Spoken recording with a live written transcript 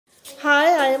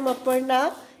am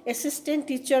Aparna, assistant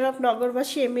teacher of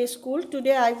Nagarvashi MA School.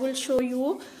 Today I will show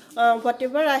you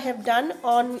whatever I have done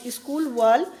on school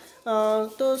wall.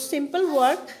 So simple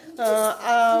work.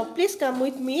 Please come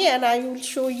with me and I will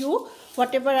show you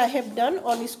whatever I have done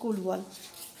on school wall.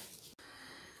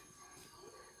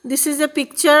 This is a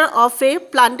picture of a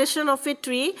plantation of a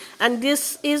tree, and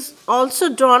this is also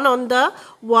drawn on the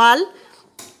wall.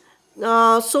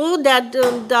 So that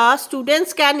the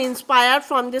students can inspire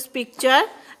from this picture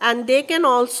and they can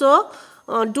also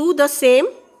do the same.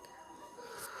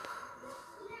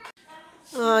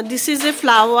 This is a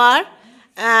flower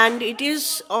and it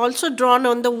is also drawn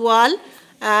on the wall,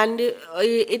 and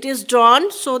it is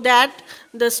drawn so that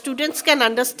the students can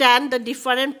understand the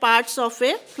different parts of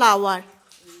a flower.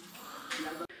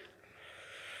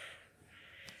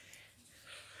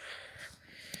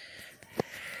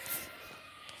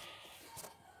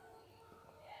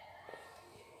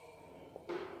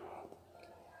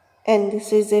 And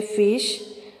this is a fish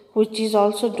which is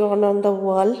also drawn on the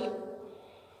wall.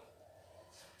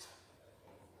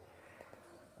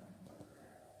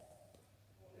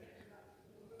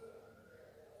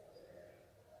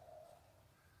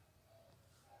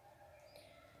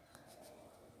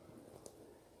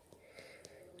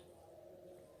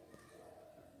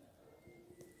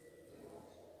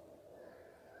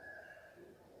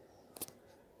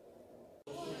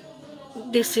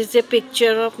 This is a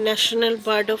picture of National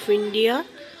Bird of India.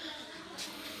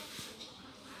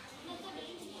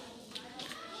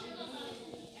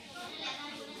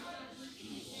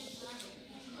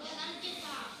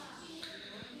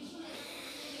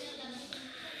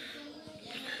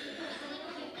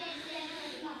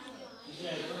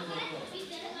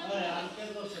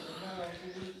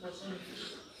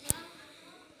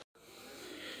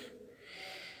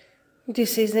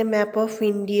 This is a map of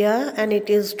India and it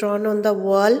is drawn on the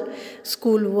wall,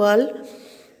 school wall,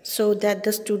 so that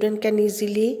the student can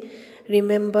easily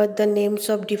remember the names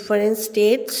of different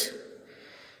states.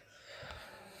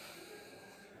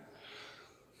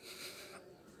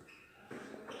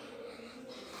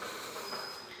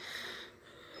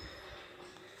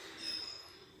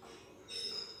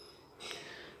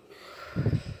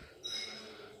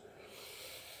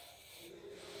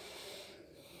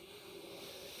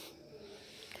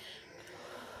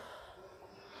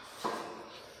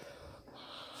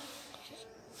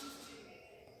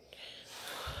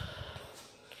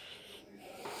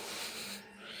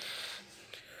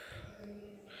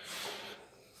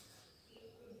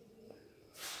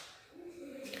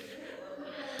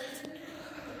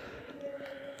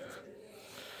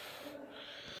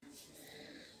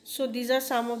 So these are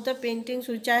some of the paintings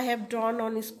which I have drawn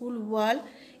on school wall.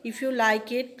 If you like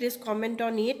it, please comment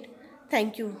on it.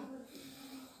 Thank you.